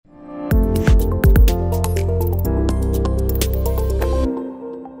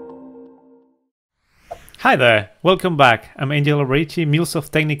Hi there, welcome back. I'm Angel Alberici,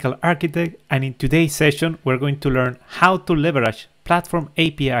 MuleSoft Technical Architect, and in today's session we're going to learn how to leverage platform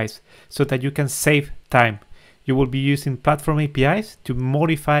APIs so that you can save time. You will be using platform APIs to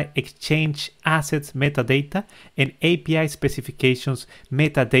modify Exchange assets metadata and API specifications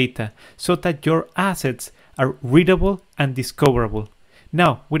metadata so that your assets are readable and discoverable.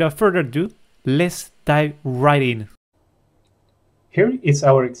 Now, without further ado, let's dive right in. Here is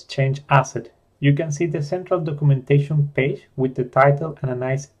our Exchange asset. You can see the central documentation page with the title and a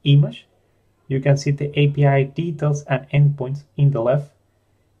nice image. You can see the API details and endpoints in the left.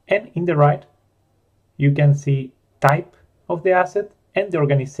 And in the right, you can see type of the asset and the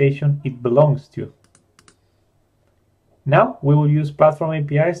organization it belongs to. Now we will use platform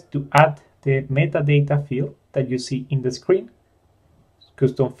APIs to add the metadata field that you see in the screen.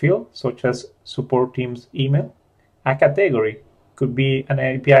 Custom field such as support team's email. A category could be an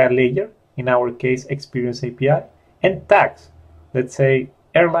API layer, in our case Experience API, and tags, let's say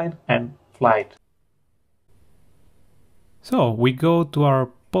airline and flight. So we go to our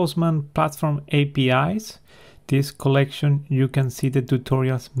Postman Platform APIs. This collection, you can see the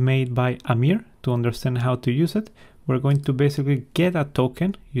tutorials made by Amir to understand how to use it. We're going to basically get a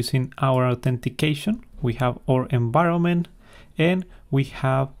token using our authentication. We have our environment and we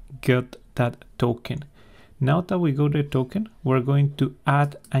have got that token. Now that we got the token, we're going to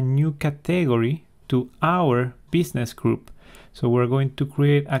add a new category to our business group. So we're going to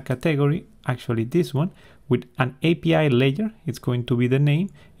create a category, actually this one, with an API layer. It's going to be the name,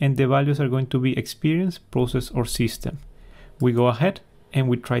 and the values are going to be experience, process, or system. We go ahead and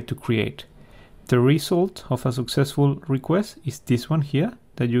we try to create. The result of a successful request is this one here,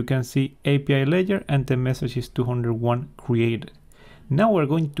 that you can see API layer, and the message is 201 created. Now we're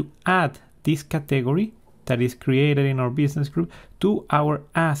going to add this category that is created in our business group to our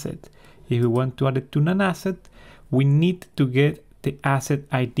asset. If we want to add it to an asset, we need to get the asset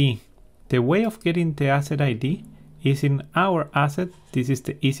ID. The way of getting the asset ID is in our asset. This is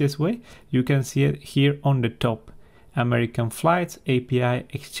the easiest way. You can see it here on the top. American Flights API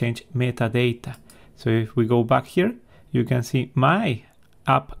Exchange metadata. So if we go back here, you can see my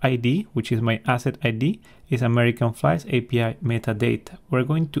app ID, which is my asset ID, is American Flights API metadata. We're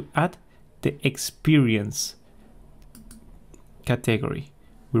going to add the experience category.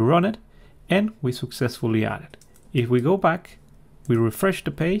 We run it and we successfully add it. If we go back, we refresh the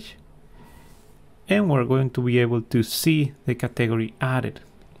page and we're going to be able to see the category added.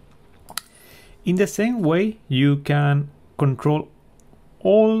 In the same way, you can control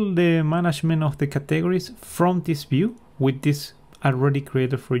all the management of the categories from this view with this already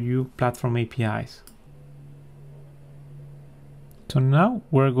created for you platform APIs. So now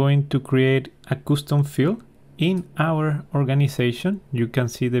we're going to create a custom field in our organization. You can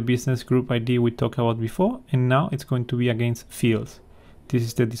see the business group ID we talked about before, and now it's going to be against fields. This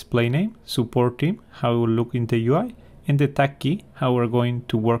is the display name, support team, how it will look in the UI, and the tag key, how we're going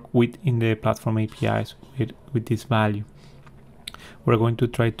to work with in the platform APIs with this value. We're going to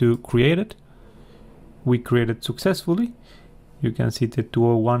try to create it. We created successfully. You can see the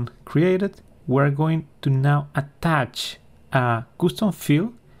 201 created. We're going to now attach a custom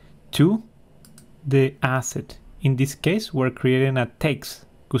field to the asset. In this case, we're creating a text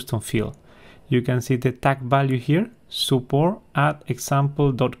custom field. You can see the tag value here,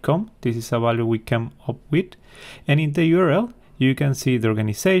 support@example.com. This is a value we came up with. And in the URL, you can see the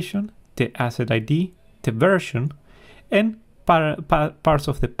organization, the asset ID, the version, and parts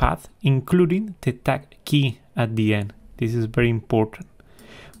of the path, including the tag key at the end. This is very important.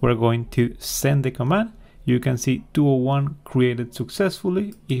 We're going to send the command. You can see 201 created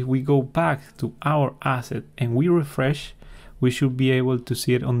successfully. If we go back to our asset and we refresh, we should be able to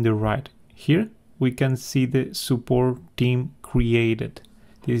see it on the right. Here we can see the support team created.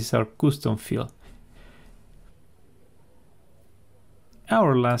 This is our custom field.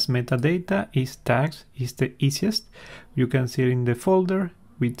 Our last metadata is tags, is the easiest. You can see it in the folder.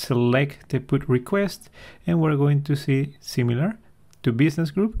 We select the put request and we're going to see similar to business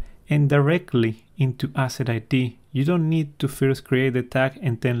group and directly into asset ID. You don't need to first create the tag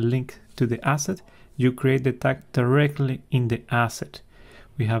and then link to the asset. You create the tag directly in the asset.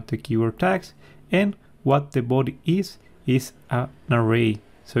 We have the keyword tags, and what the body is an array.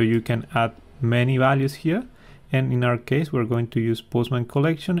 So you can add many values here. And in our case, we're going to use Postman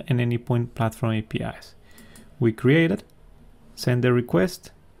collection and Anypoint Platform APIs. We create it, send the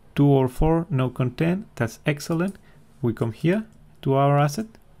request, 204, no content, that's excellent. We come here to our asset,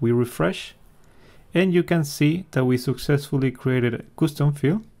 we refresh, and you can see that we successfully created a custom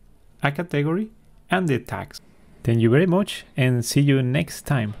field, a category, and the tags. Thank you very much and see you next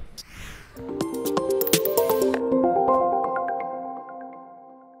time.